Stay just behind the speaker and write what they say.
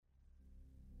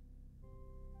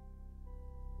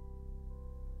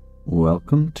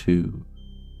Welcome to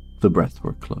the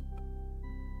Breathwork Club,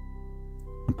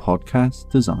 a podcast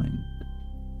designed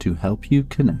to help you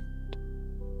connect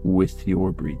with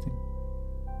your breathing.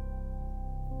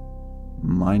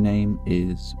 My name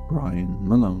is Brian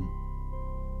Malone,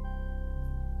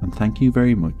 and thank you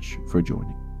very much for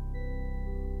joining.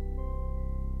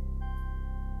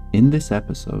 In this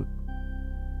episode,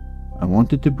 I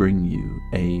wanted to bring you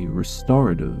a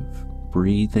restorative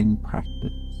breathing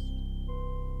practice.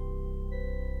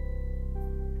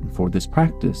 For this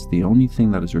practice, the only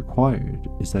thing that is required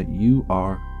is that you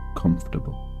are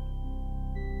comfortable.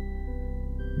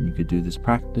 You could do this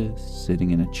practice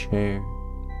sitting in a chair,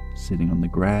 sitting on the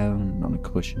ground, on a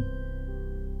cushion.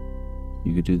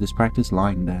 You could do this practice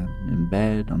lying down, in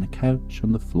bed, on a couch,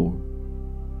 on the floor.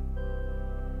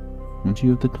 Once you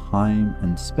have the time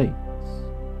and space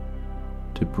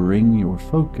to bring your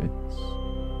focus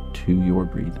to your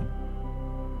breathing.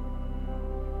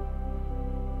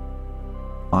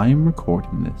 I am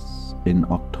recording this in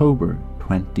October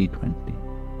 2020,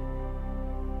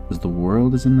 as the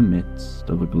world is in the midst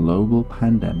of a global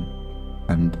pandemic,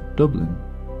 and Dublin,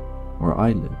 where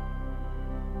I live,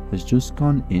 has just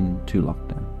gone into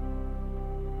lockdown.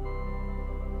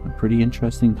 A pretty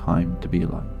interesting time to be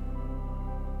alive.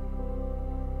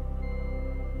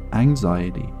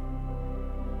 Anxiety,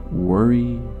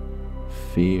 worry,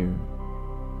 fear,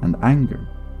 and anger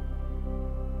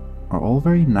are all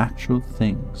very natural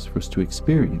things for us to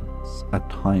experience at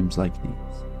times like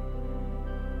these.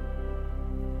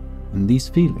 And these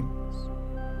feelings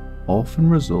often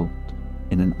result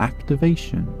in an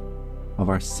activation of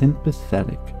our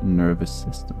sympathetic nervous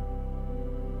system,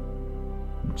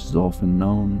 which is often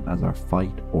known as our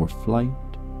fight or flight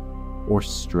or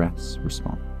stress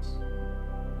response.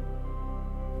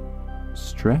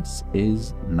 Stress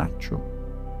is natural.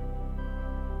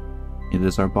 It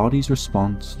is our body's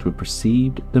response to a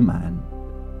perceived demand,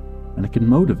 and it can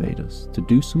motivate us to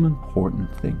do some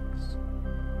important things.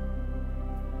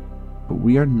 But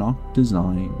we are not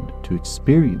designed to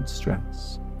experience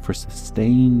stress for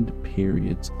sustained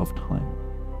periods of time.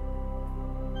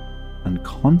 And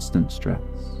constant stress,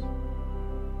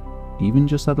 even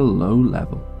just at a low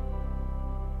level,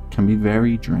 can be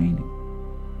very draining.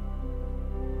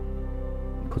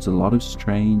 It puts a lot of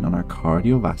strain on our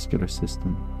cardiovascular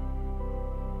system.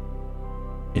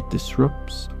 It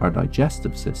disrupts our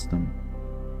digestive system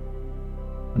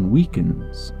and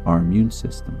weakens our immune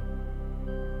system.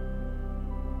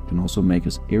 It can also make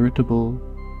us irritable,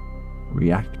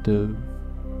 reactive,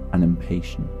 and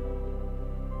impatient.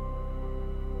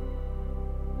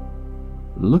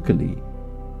 Luckily,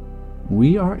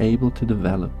 we are able to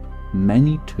develop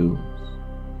many tools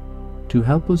to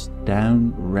help us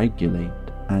down-regulate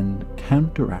and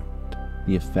counteract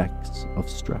the effects of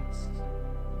stress.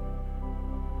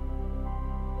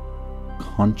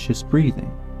 Conscious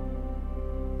breathing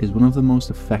is one of the most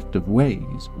effective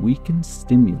ways we can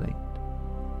stimulate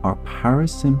our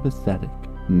parasympathetic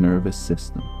nervous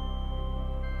system,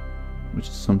 which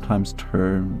is sometimes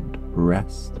termed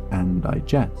rest and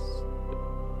digest,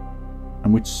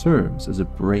 and which serves as a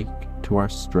brake to our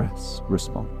stress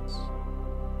response.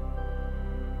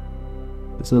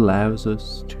 This allows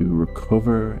us to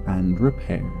recover and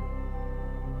repair,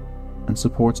 and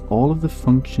supports all of the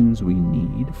functions we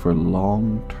need for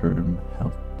long-term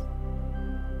health.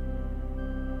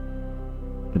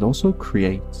 It also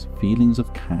creates feelings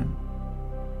of calm,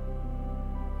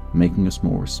 making us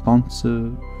more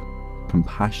responsive,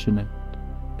 compassionate,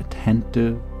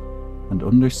 attentive, and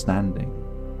understanding,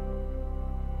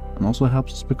 and also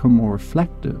helps us become more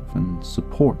reflective and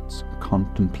supports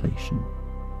contemplation.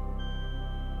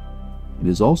 It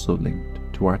is also linked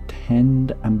to our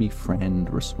tend and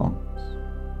befriend response,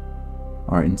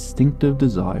 our instinctive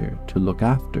desire to look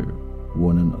after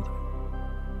one another.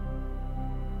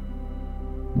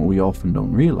 What we often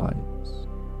don't realize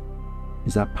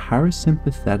is that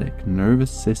parasympathetic nervous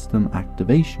system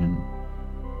activation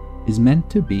is meant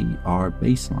to be our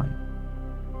baseline.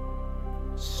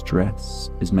 Stress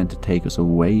is meant to take us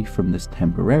away from this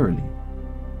temporarily,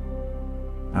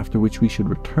 after which we should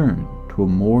return to a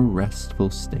more restful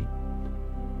state.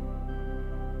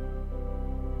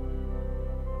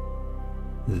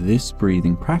 This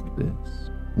breathing practice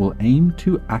will aim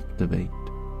to activate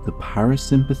the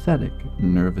parasympathetic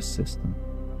nervous system,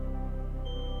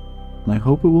 and I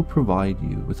hope it will provide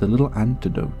you with a little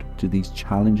antidote to these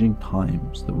challenging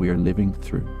times that we are living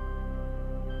through.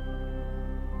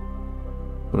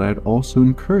 But I'd also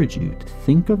encourage you to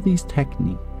think of these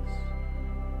techniques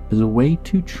as a way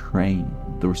to train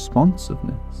the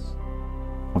responsiveness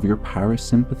of your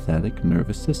parasympathetic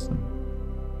nervous system,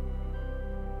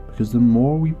 because the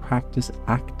more we practice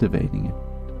activating it,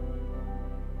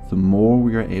 the more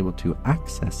we are able to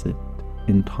access it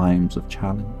in times of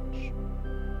challenge,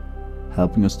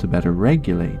 helping us to better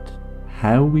regulate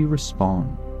how we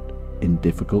respond in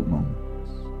difficult moments.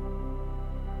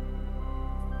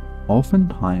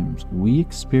 Oftentimes, we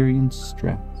experience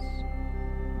stress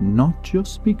not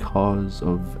just because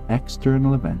of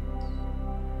external events,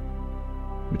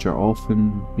 which are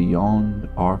often beyond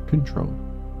our control,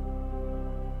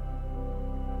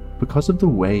 because of the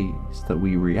ways that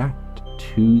we react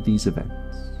to these events.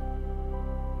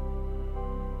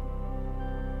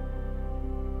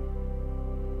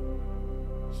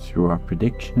 Through our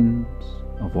predictions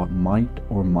of what might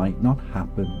or might not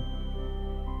happen,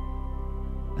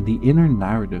 and the inner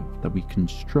narrative that we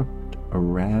construct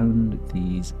around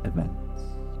these events.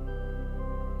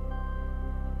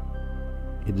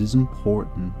 It is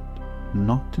important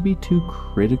not to be too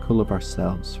critical of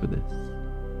ourselves for this,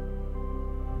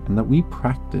 and that we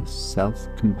practice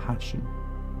self-compassion,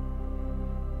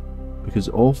 because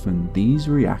often these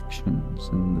reactions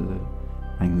and the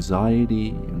anxiety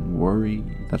and worry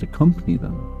that accompany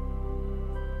them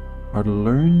are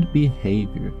learned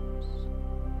behaviors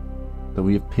that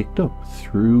we have picked up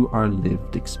through our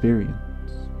lived experience.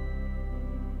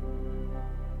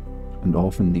 And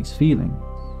often these feelings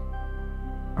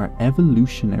are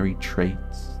evolutionary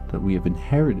traits that we have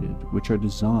inherited, which are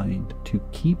designed to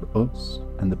keep us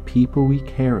and the people we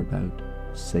care about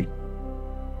safe.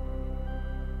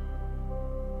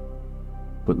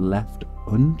 But left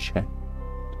unchecked,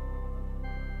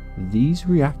 these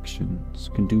reactions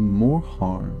can do more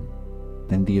harm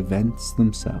than the events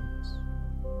themselves.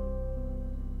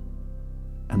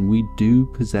 And we do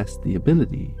possess the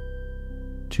ability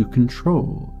to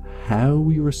control how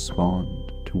we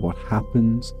respond to what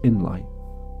happens in life,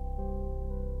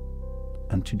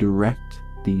 and to direct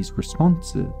these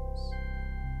responses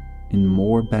in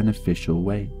more beneficial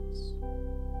ways.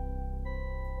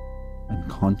 And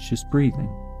conscious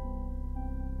breathing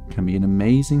can be an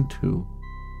amazing tool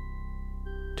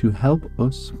to help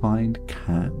us find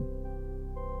calm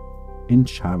in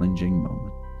challenging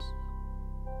moments.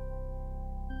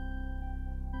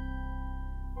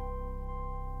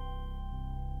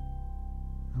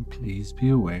 And please be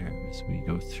aware as we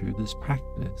go through this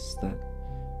practice that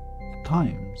at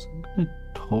times I'm going to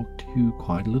talk to you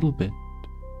quite a little bit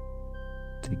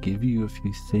to give you a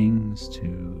few things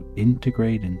to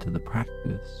integrate into the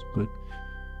practice, but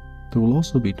there will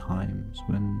also be times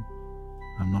when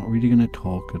I'm not really going to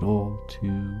talk at all,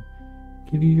 to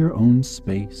give you your own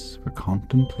space for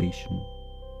contemplation.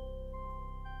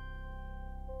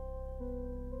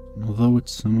 And although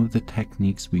it's some of the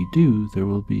techniques we do, there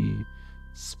will be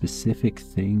specific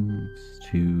things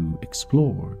to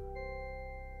explore.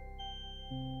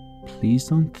 Please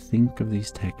don't think of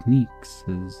these techniques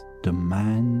as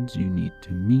demands you need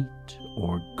to meet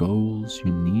or goals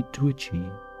you need to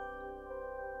achieve.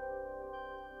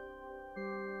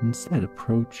 Instead,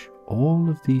 approach all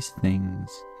of these things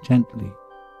gently.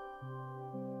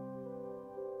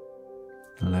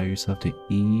 Allow yourself to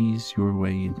ease your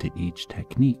way into each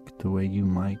technique the way you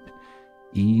might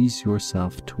ease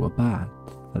yourself to a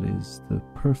bath that is the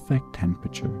perfect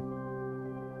temperature.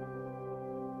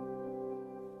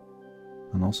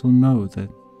 And also know that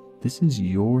this is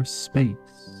your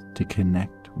space to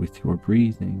connect with your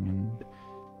breathing, and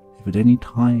if at any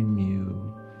time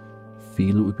you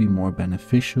feel it would be more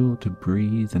beneficial to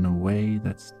breathe in a way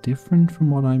that's different from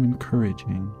what I'm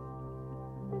encouraging,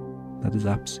 that is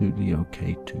absolutely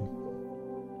okay too.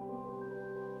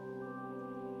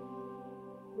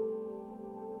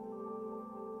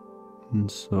 And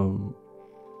so,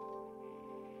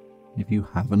 if you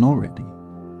haven't already,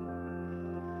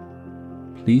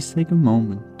 please take a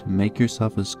moment to make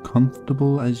yourself as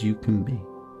comfortable as you can be.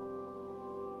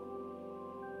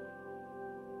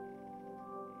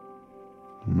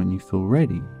 And when you feel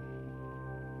ready,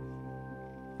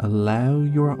 allow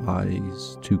your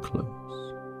eyes to close.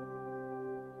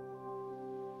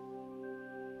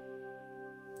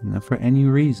 And if for any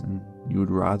reason you would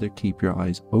rather keep your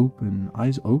eyes open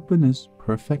is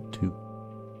perfect too.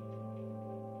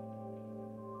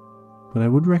 But I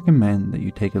would recommend that you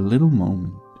take a little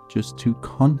moment just to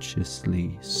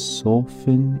consciously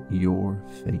soften your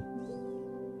face.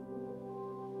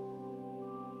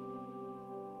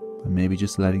 And maybe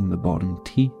just letting the bottom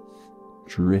teeth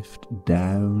drift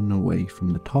down away from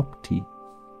the top teeth.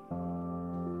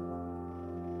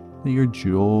 Let your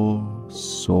jaw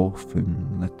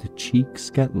soften, let the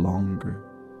cheeks get longer.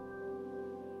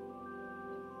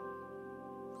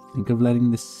 Think of letting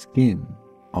the skin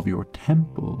of your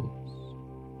temples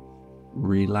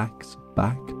relax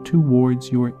back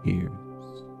towards your ears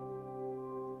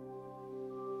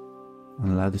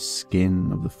and allow the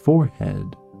skin of the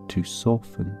forehead to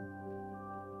soften.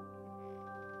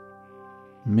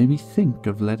 Maybe think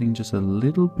of letting just a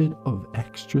little bit of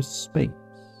extra space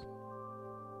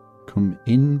come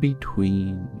in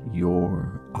between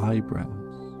your eyebrows.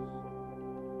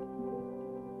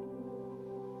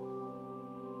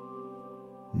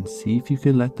 And see if you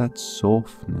can let that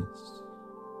softness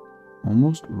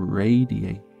almost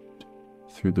radiate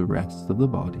through the rest of the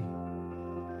body.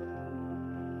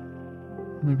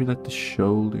 Maybe let the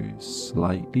shoulders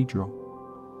slightly drop.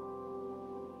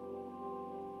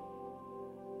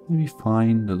 Maybe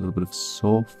find a little bit of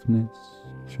softness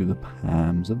through the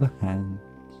palms of the hands.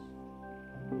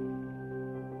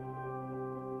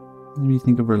 Maybe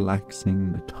think of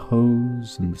relaxing the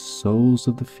toes and the soles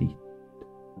of the feet.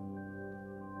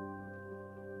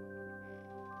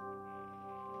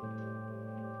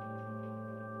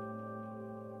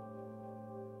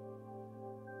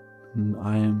 And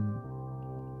I am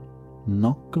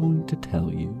not going to tell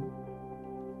you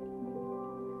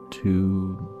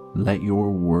to let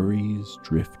your worries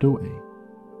drift away,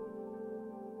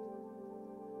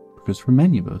 because for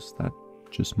many of us that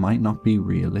just might not be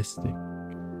realistic.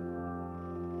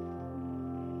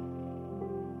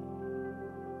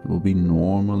 It will be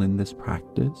normal in this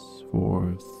practice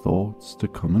for thoughts to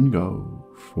come and go,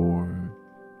 for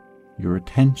your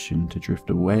attention to drift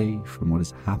away from what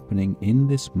is happening in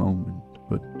this moment,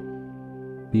 but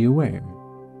be aware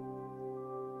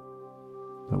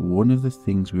that one of the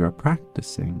things we are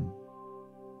practicing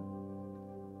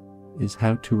is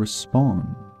how to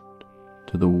respond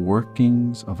to the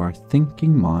workings of our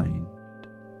thinking mind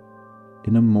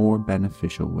in a more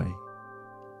beneficial way.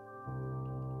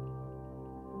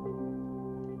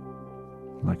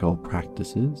 Like all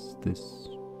practices, this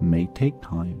may take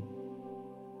time,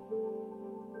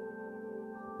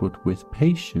 but with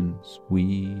patience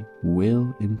we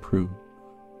will improve.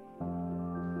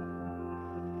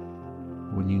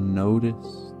 When you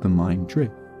notice the mind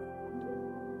drift,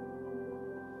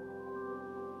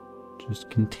 just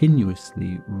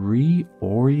continuously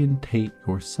reorientate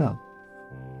yourself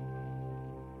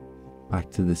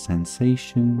back to the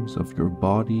sensations of your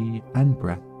body and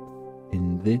breath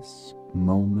in this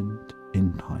moment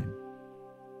in time.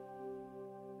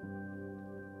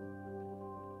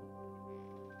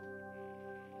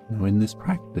 Now, in this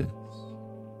practice,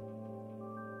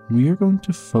 we are going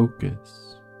to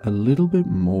focus a little bit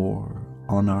more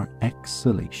on our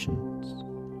exhalations.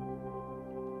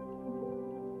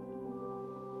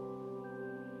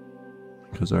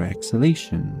 Because our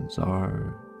exhalations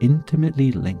are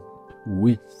intimately linked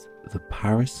with the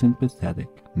parasympathetic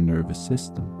nervous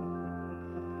system.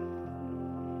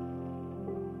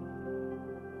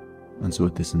 And so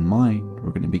with this in mind, we're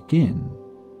going to begin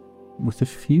with a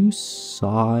few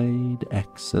side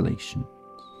exhalations,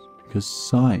 because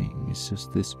sighing is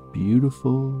just this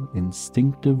beautiful,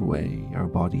 instinctive way our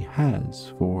body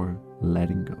has for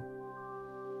letting go.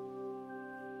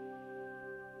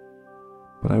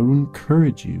 But I would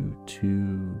encourage you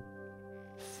to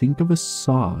think of a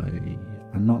sigh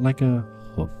and not like a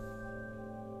huff.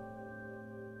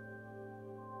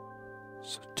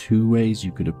 So two ways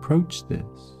you could approach this.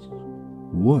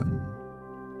 One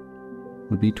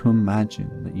would be to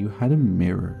imagine that you had a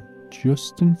mirror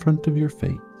just in front of your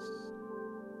face.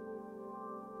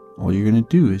 All you're going to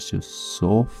do is just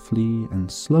softly and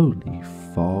slowly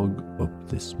fog up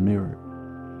this mirror.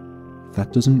 If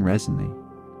that doesn't resonate,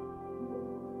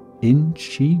 in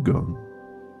Qigong,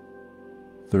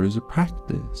 there is a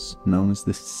practice known as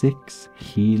the 6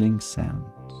 healing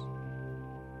sounds.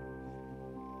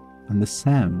 And the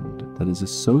sound that is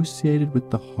associated with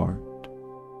the heart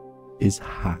is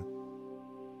Ha,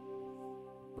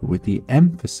 but with the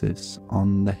emphasis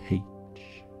on the H.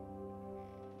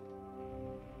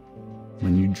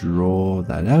 When you draw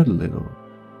that out a little,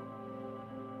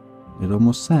 it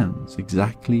almost sounds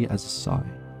exactly as a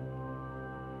sigh.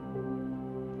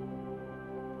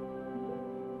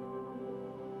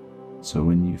 So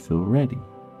when you feel ready,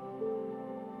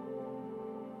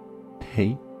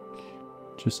 take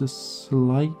just a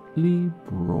slightly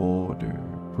broader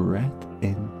breath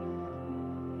in.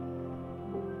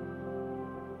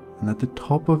 And at the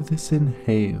top of this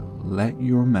inhale, let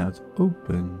your mouth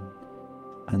open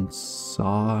and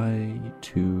sigh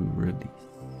to release.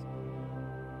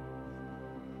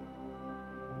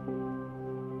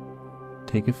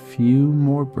 Take a few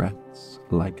more breaths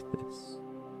like this.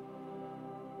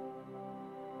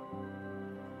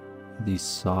 These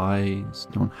sighs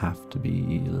don't have to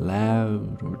be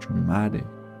loud or dramatic.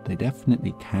 They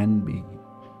definitely can be.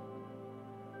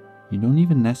 You don't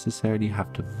even necessarily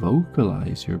have to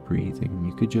vocalize your breathing.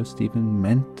 You could just even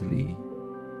mentally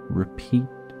repeat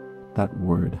that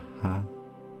word ha.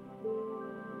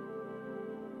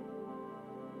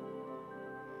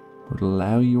 But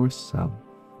allow yourself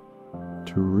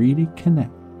to really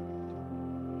connect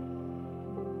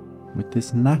with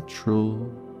this natural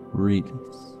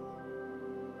release,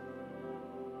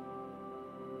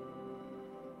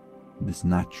 this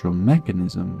natural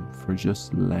mechanism for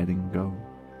just letting go.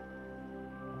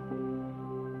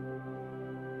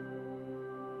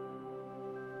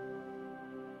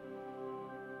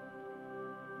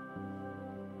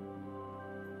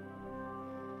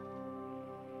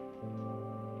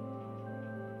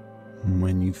 And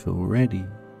when you feel ready,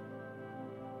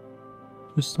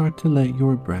 just start to let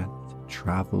your breath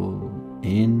travel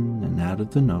in and out of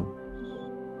the nose.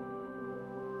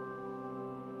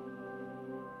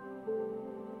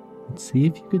 And see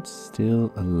if you could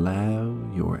still allow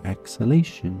your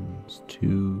exhalations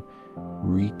to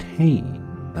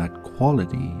retain that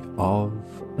quality of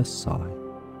a sigh.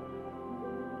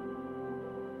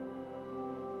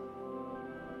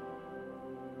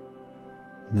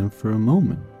 And then for a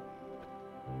moment,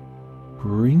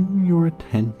 bring your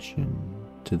attention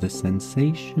to the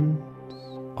sensations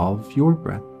of your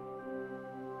breath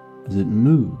as it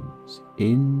moves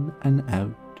in and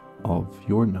out of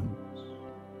your nose.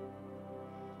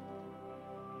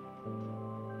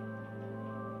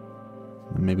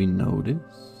 And maybe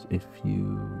notice if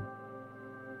you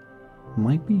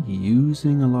might be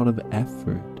using a lot of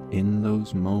effort in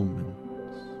those moments.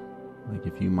 Like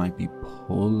if you might be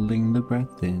pulling the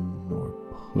breath in or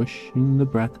pushing the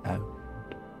breath out.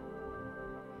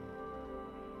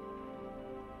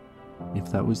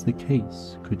 If that was the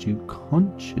case, could you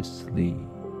consciously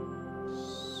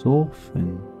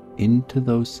soften into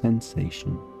those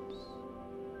sensations?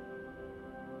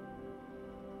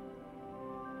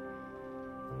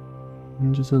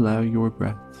 And just allow your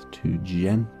breath to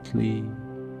gently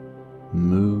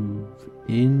move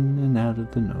in and out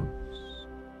of the nose.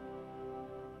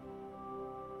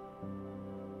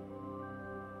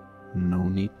 No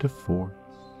need to force.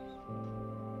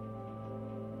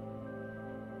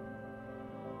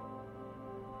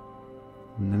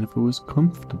 And then if it was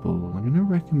comfortable, I'm going to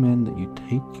recommend that you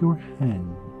take your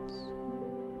hands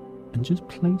and just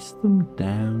place them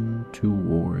down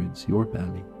towards your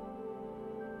belly.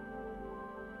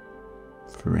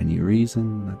 For any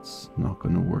reason that's not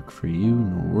going to work for you,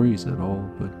 no worries at all,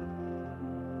 but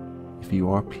if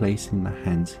you are placing the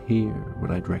hands here,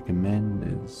 what I'd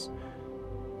recommend is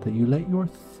that you let your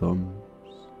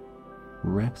thumbs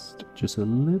rest just a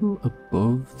little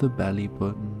above the belly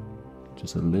button,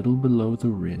 just a little below the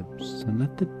ribs, and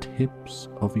let the tips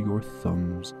of your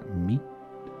thumbs meet.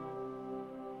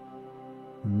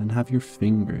 And then have your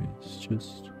fingers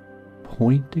just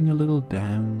pointing a little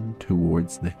down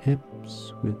towards the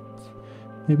hips, with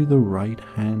maybe the right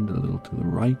hand a little to the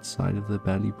right side of the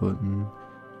belly button,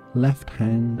 left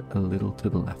hand a little to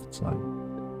the left side.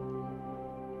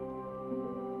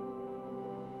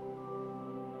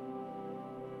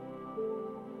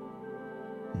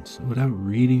 And so without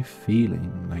really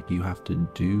feeling like you have to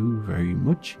do very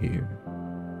much here,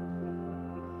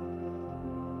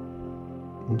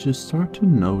 just start to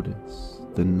notice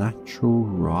the natural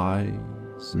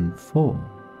rise and fall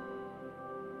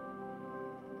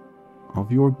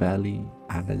of your belly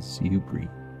as you breathe.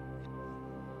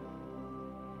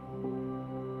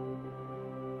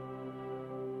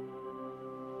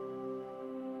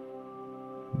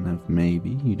 And if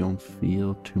maybe you don't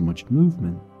feel too much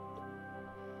movement,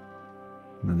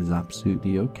 that is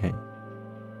absolutely okay.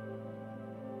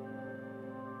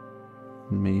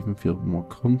 You may even feel more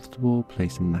comfortable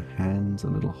placing the hands a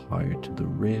little higher to the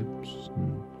ribs,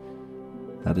 and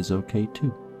that is okay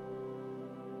too.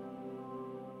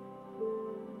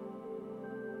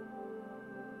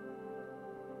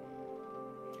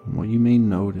 And what you may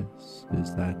notice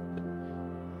is that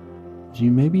as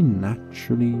you maybe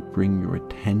naturally bring your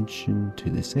attention to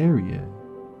this area,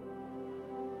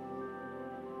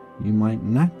 you might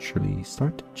naturally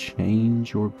start to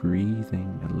change your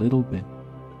breathing a little bit.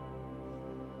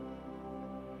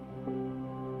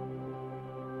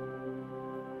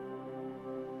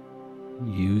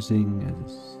 Using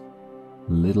as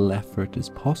little effort as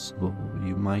possible,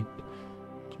 you might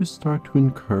just start to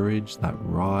encourage that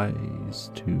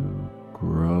rise to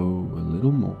grow a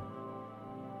little more.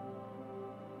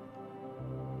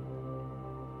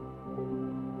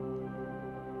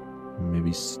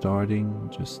 Maybe starting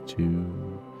just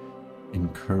to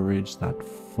encourage that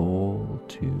fall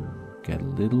to get a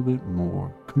little bit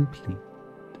more complete.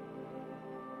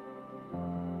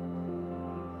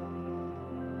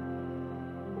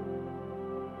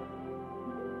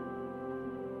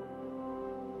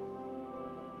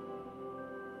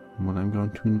 And what I'm going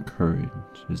to encourage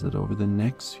is that over the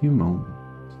next few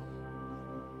moments,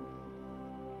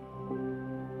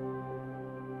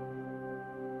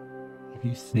 if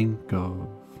you think of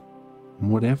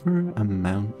whatever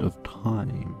amount of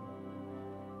time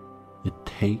it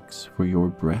takes for your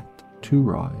breath to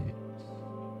rise,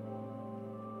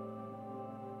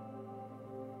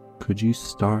 could you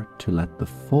start to let the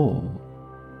fall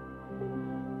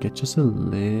get just a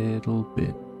little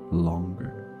bit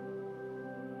longer?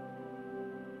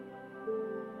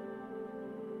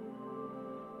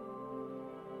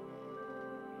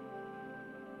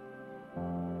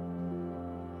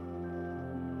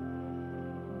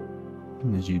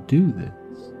 And as you do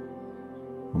this,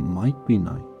 what might be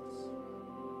nice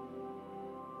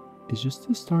is just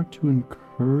to start to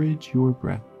encourage your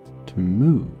breath to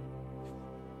move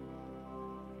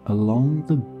along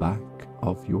the back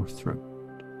of your throat.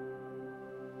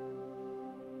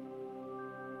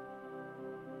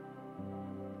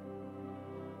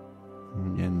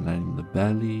 And again, letting the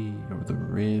belly or the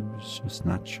ribs just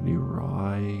naturally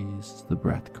rise as the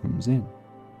breath comes in.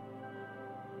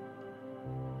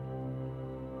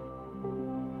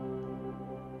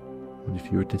 And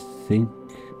if you were to think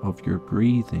of your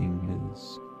breathing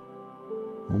as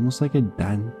almost like a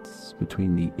dance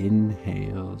between the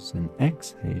inhales and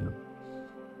exhales,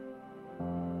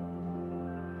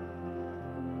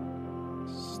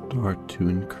 start to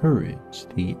encourage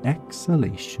the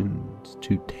exhalations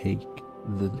to take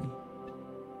the lead.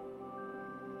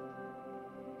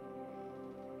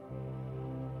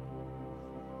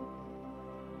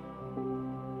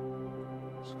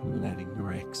 So letting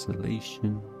your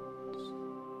exhalations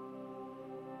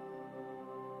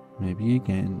maybe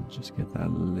again just get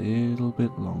that little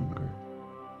bit longer.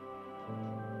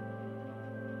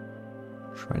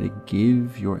 Try to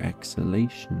give your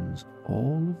exhalations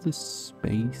all of the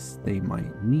space they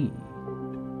might need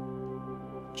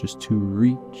just to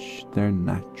reach their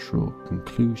natural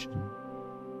conclusion.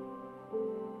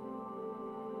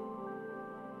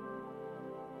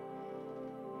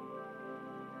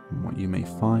 And what you may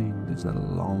find is a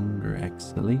longer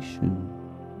exhalation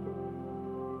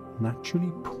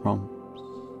naturally prompts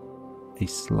a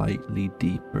slightly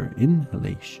deeper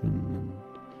inhalation, and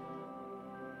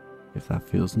if that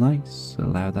feels nice,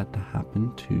 allow that to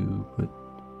happen too, but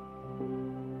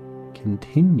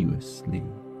continuously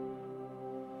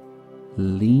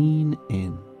lean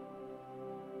in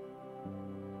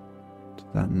to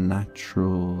that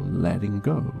natural letting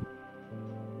go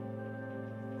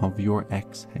of your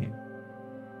exhale.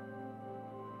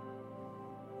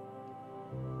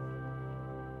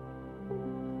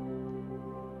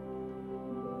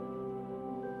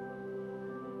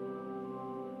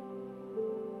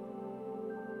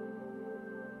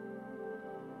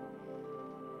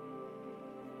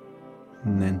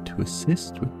 And then to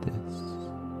assist with this,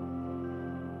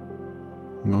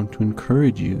 I'm going to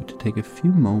encourage you to take a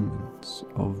few moments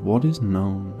of what is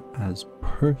known as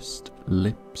pursed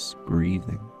lips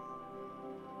breathing.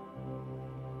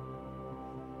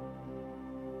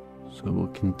 So we'll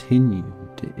continue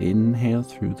to inhale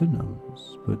through the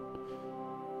nose, but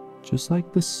just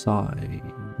like the sigh,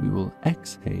 we will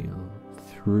exhale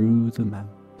through the mouth,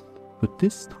 but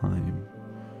this time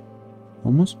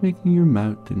almost making your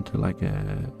mouth into like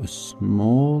a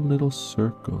small little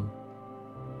circle,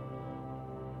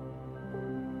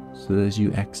 so that as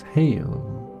you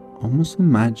exhale, almost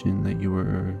imagine that you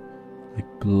are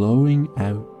like blowing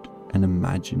out an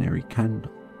imaginary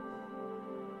candle.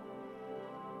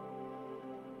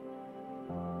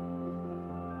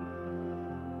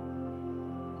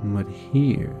 But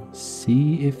here,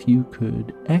 see if you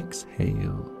could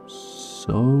exhale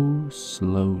so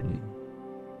slowly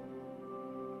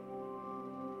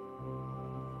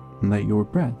that your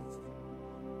breath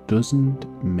doesn't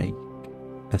make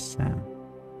a sound.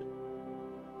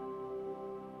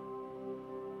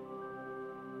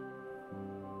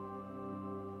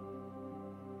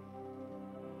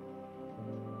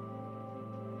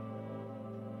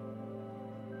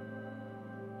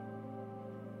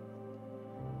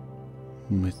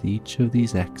 And with each of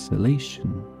these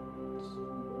exhalations,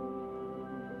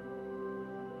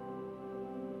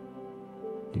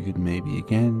 you could maybe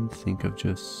again think of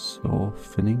just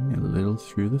softening a little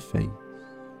through the face.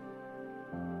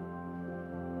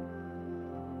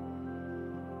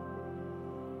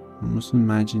 Almost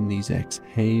imagine these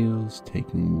exhales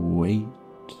taking weight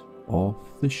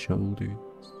off the shoulders.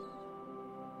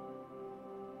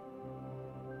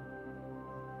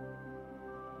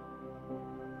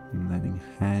 And letting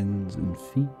hands and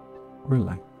feet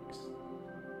relax.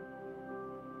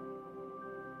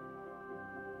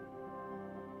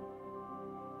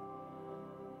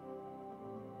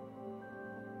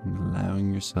 and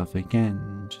allowing yourself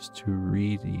again just to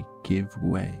really give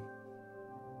way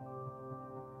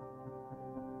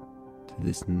to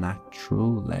this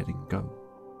natural letting go.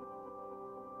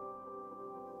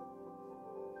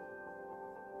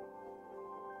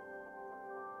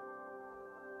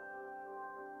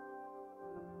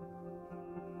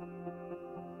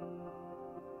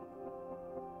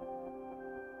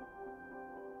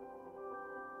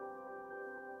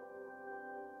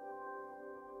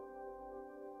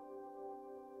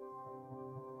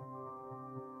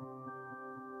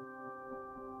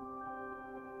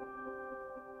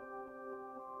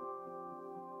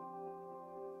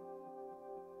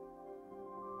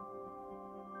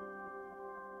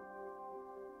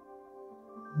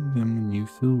 And then when you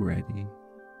feel ready,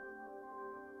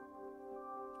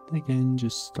 again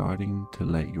just starting to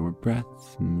let your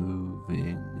breath move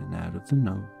in and out of the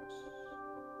nose.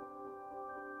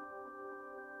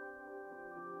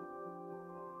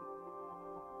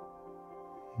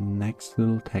 Next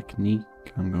little technique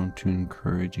I'm going to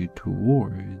encourage you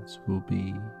towards will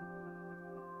be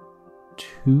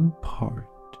 2-part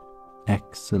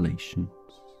exhalations.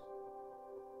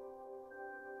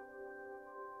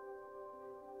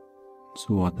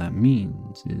 So what that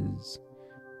means is,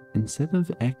 instead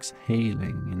of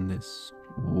exhaling in this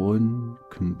one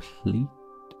complete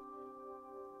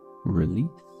release,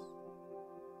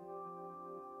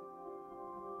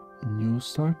 you'll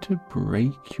start to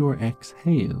break your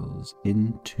exhales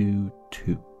into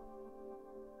 2.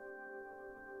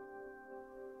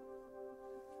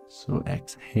 So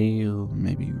exhale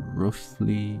maybe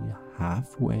roughly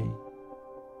halfway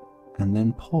and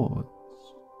then pause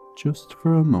just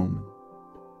for a moment.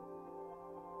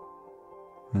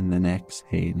 And then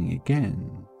exhaling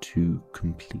again to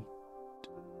complete.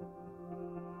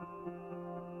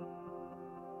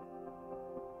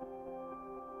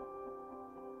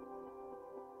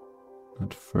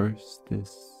 At first,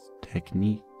 this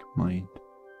technique might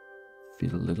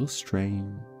feel a little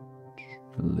strange,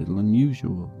 a little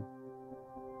unusual.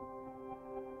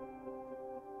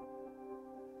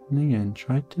 And again,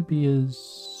 try to be as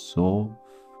soft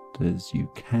as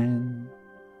you can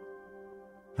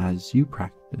as you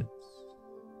practice,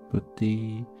 but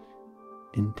the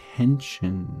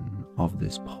intention of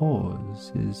this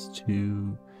pause is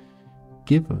to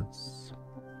give us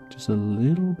just a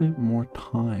little bit more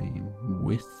time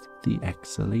with the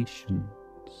exhalations.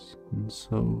 And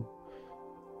so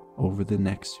over the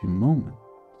next few moments,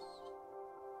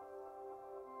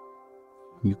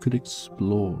 you could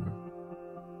explore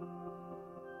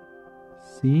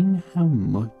seeing how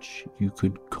much you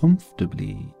could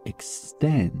comfortably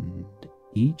extend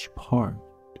each part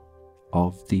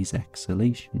of these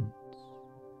exhalations.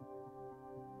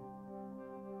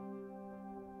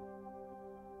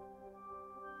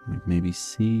 Like maybe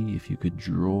see if you could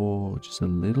draw just a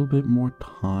little bit more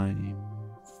time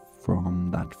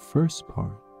from that first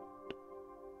part.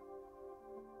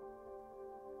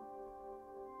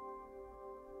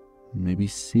 Maybe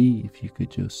see if you could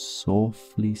just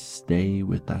softly stay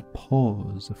with that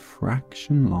pause a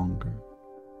fraction longer.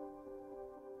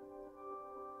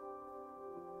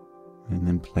 And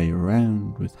then play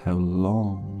around with how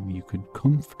long you could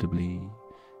comfortably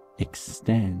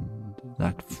extend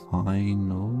that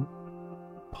final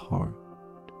part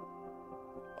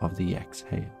of the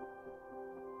exhale.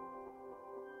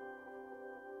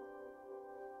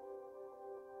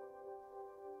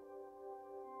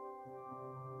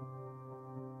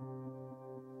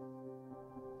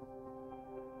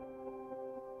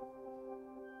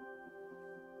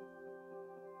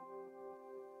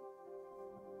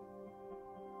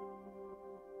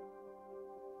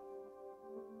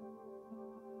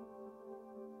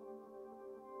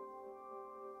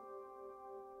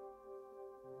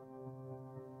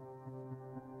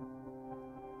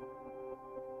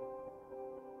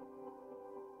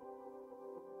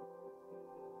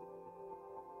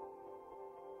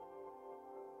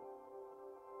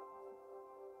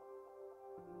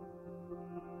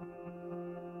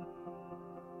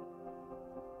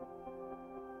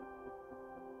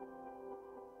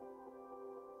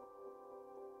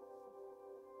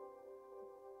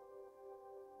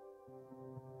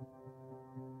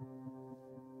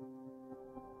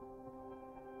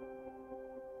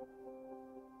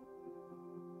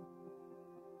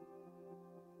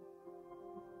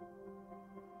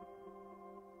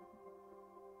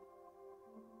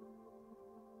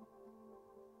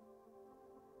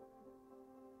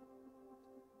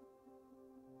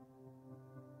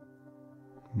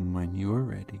 When you are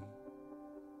ready,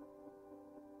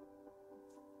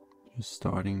 Just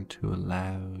starting to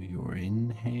allow your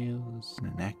inhales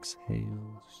and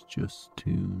exhales just to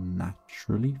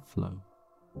naturally flow.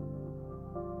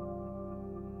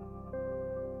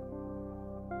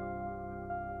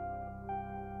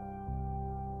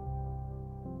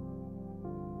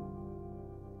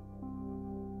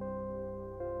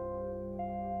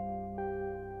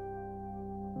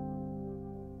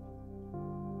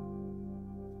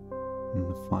 And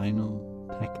the final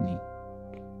technique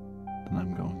that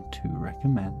I'm going to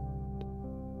recommend,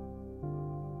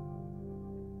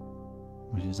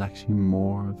 which is actually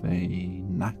more of a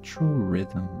natural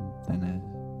rhythm than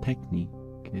a technique,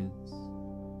 is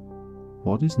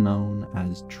what is known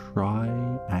as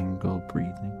triangle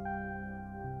breathing.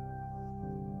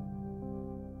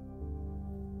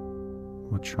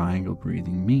 What triangle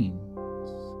breathing means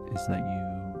is that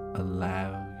you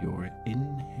allow your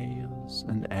inhales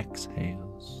and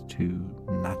exhales to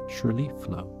naturally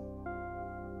flow.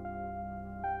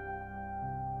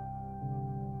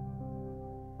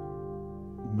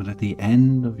 But at the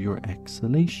end of your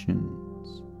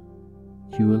exhalations,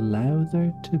 you allow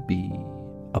there to be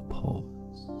a pause.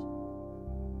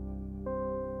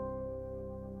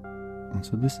 And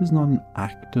so this is not an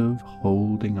active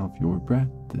holding of your breath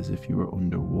as if you were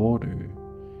underwater.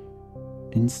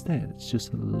 Instead, it's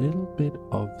just a little bit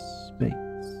of space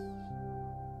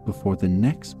before the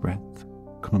next breath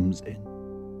comes in.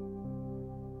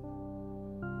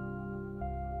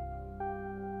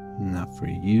 Now for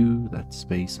you, that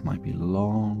space might be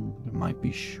long, it might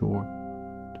be short,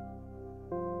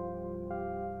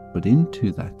 but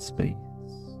into that space,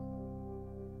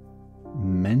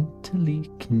 mentally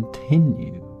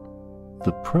continue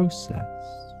the process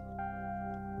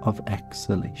of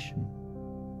exhalation.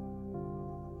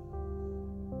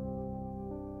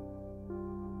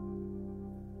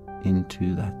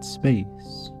 Into that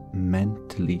space,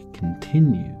 mentally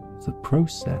continue the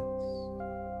process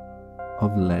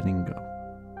of letting go.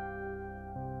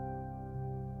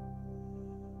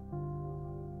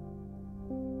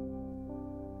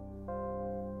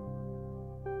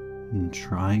 And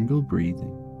triangle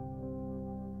breathing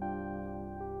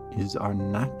is our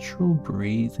natural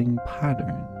breathing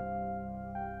pattern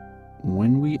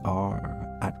when we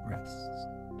are at rest.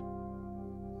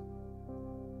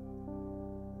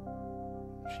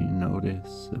 If you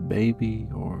notice a baby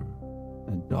or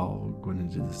a dog when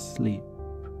it is asleep,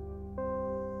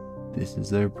 this is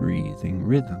their breathing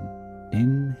rhythm.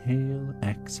 Inhale,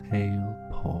 exhale,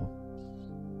 pause.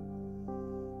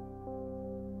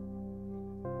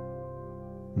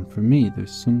 And for me,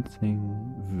 there's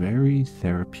something very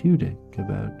therapeutic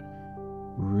about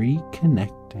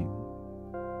reconnecting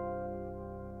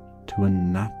to a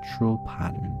natural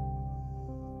pattern.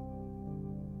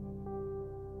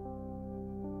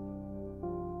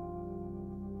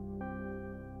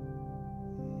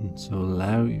 And so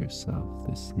allow yourself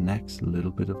this next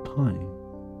little bit of time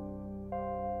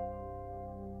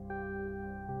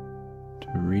to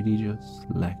really just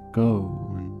let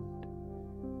go and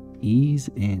ease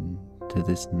in to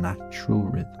this natural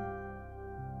rhythm.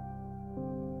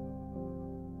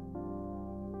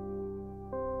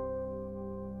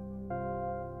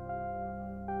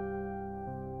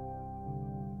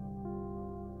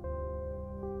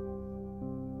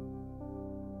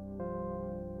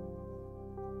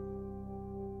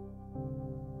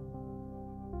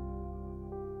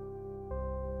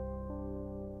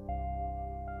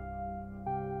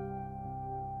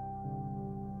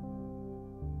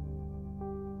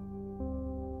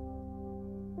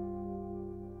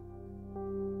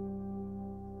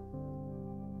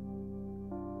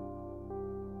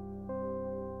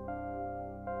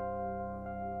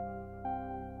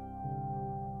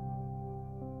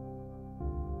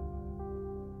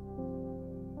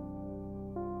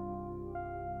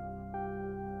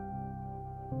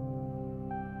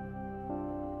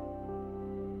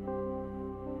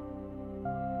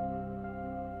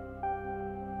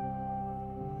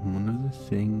 One of the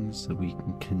things that we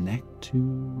can connect to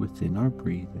within our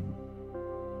breathing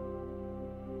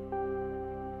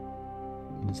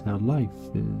is how life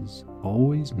is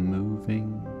always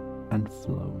moving and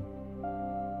flowing.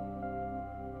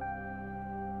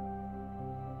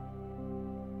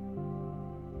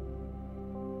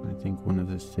 I think one of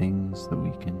the things that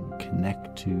we can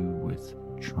connect to with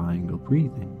triangle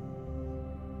breathing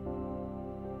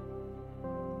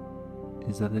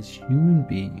is that as human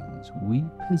beings, we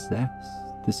possess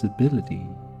this ability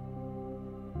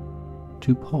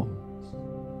to pause.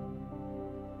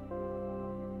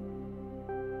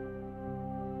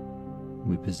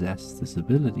 We possess this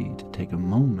ability to take a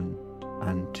moment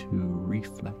and to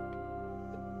reflect.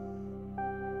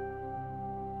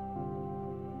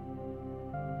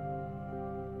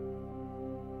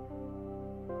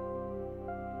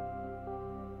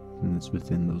 And it's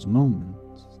within those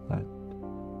moments that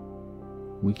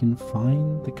we can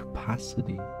find the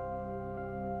capacity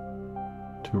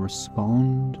to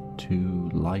respond to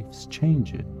life's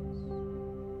changes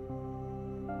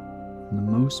in the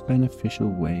most beneficial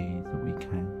way that we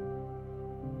can.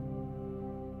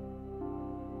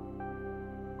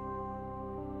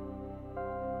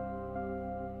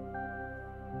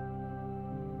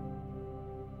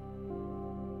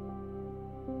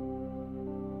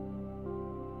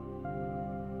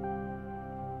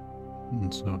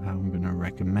 And so how I'm going to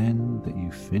recommend that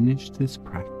you finish this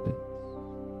practice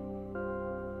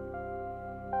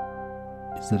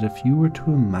is that if you were to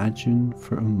imagine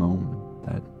for a moment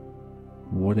that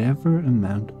whatever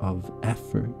amount of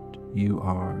effort you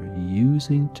are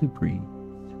using to breathe,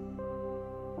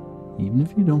 even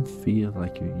if you don't feel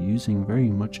like you're using very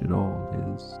much at all,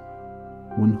 is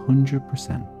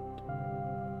 100%.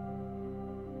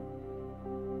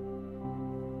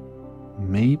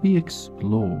 Maybe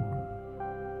explore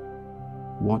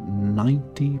what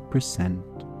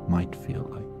 90% might feel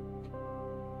like.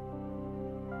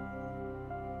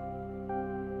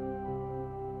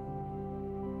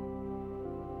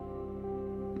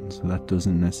 And so that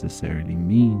doesn't necessarily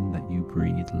mean that you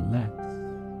breathe less.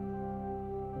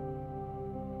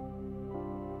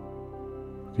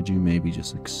 Could you maybe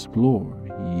just explore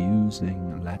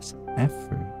using less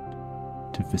effort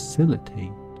to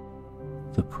facilitate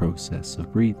the process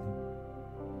of breathing?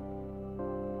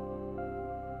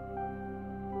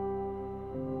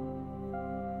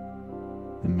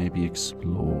 And maybe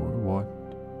explore what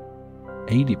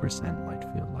 80% might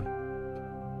feel like.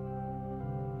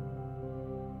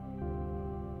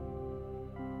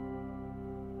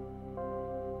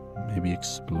 Maybe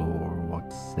explore what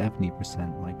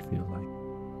 70% might feel like.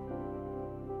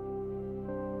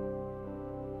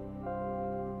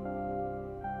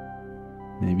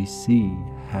 Maybe see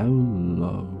how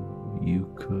low you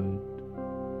could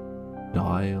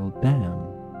dial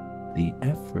down the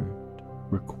effort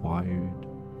required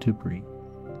to breathe.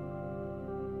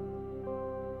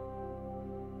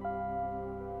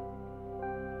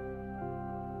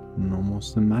 And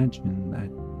almost imagine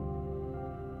that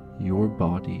your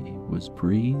body was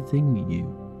breathing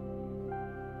you.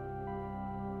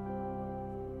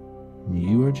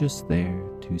 You are just there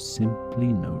to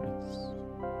simply notice.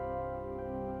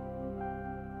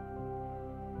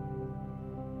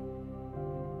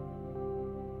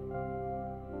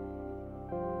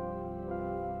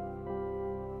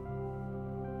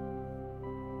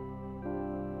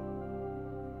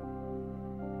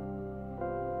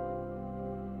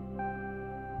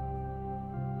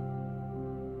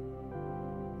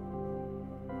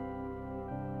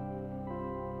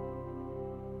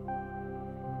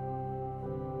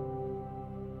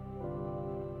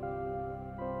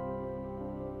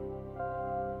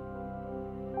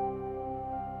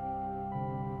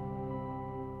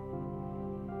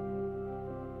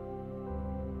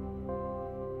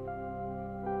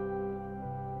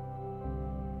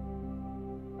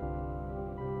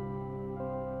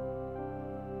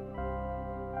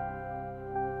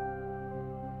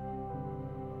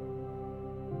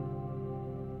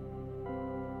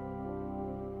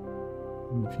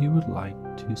 If you would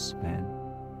like to spend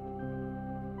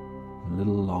a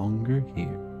little longer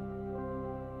here,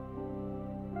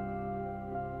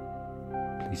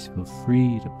 please feel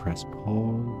free to press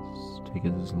pause, take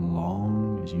it as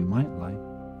long as you might like,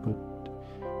 but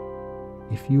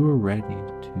if you are ready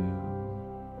to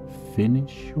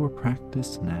finish your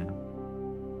practice now,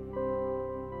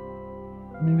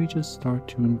 maybe just start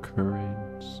to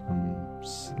encourage some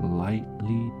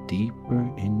slightly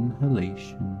deeper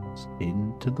inhalations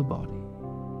into the body.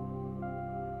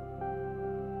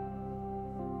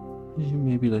 As you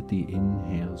maybe let the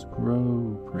inhales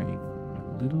grow, bring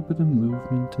a little bit of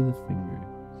movement to the fingers.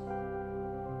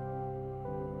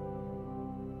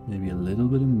 Maybe a little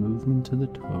bit of movement to the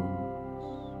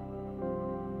toes.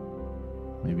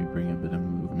 Maybe bring a bit of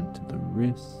movement to the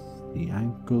wrists, the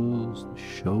ankles, the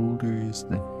shoulders,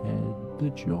 the head, the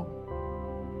jaw.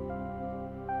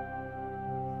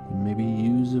 And maybe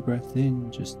use a breath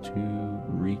in just to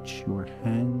reach your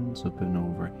hands up and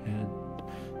overhead.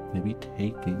 Maybe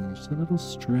taking just a little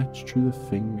stretch through the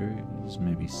fingers,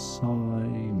 maybe sigh,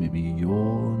 maybe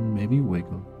yawn, maybe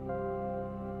wiggle.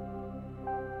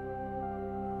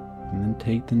 And then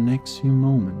take the next few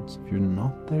moments, if you're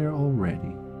not there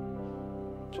already,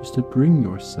 just to bring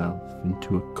yourself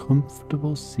into a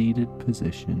comfortable seated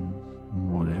position,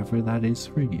 whatever that is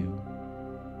for you.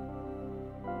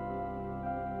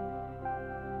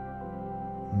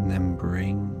 And then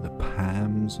bring the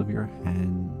palms of your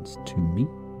hands to meet.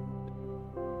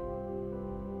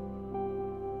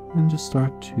 And just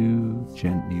start to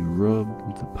gently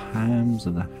rub the palms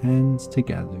of the hands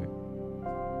together.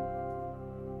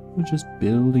 We're just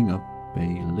building up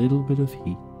a little bit of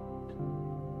heat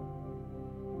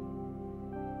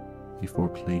before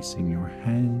placing your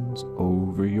hands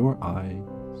over your eyes.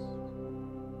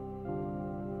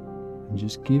 And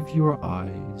just give your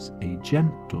eyes a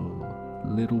gentle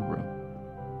little rub.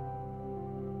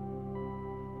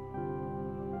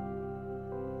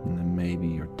 And then maybe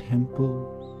your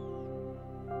temples.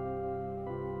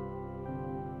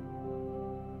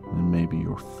 And maybe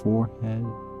your forehead,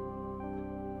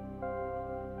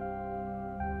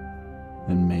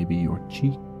 and maybe your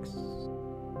cheeks.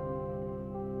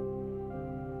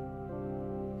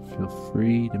 Feel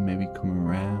free to maybe come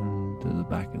around to the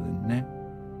back of the neck,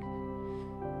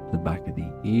 the back of the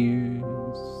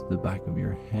ears, the back of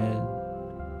your head,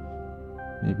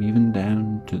 maybe even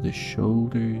down to the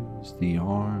shoulders, the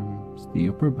arms, the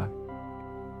upper back.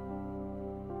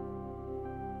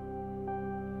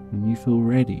 When you feel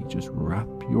ready, just wrap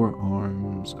your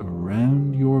arms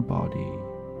around your body,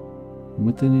 and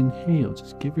with an inhale,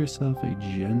 just give yourself a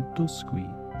gentle squeeze,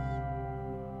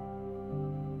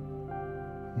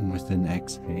 and with an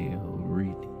exhale,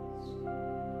 release.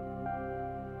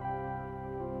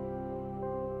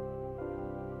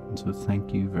 And so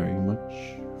thank you very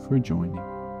much for joining.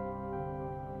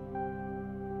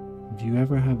 If you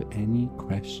ever have any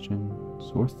questions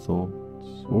or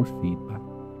thoughts or feedback,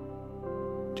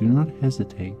 do not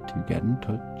hesitate to get in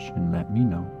touch and let me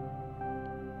know.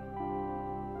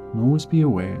 And always be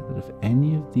aware that if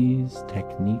any of these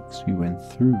techniques we went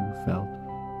through felt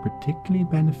particularly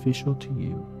beneficial to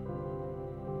you,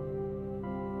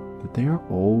 that they are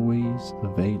always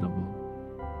available.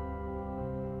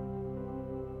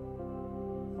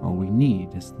 All we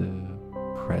need is the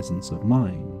presence of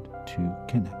mind to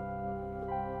connect.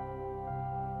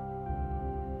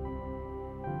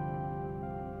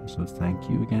 So thank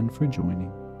you again for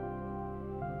joining.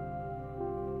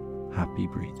 Happy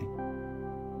breathing.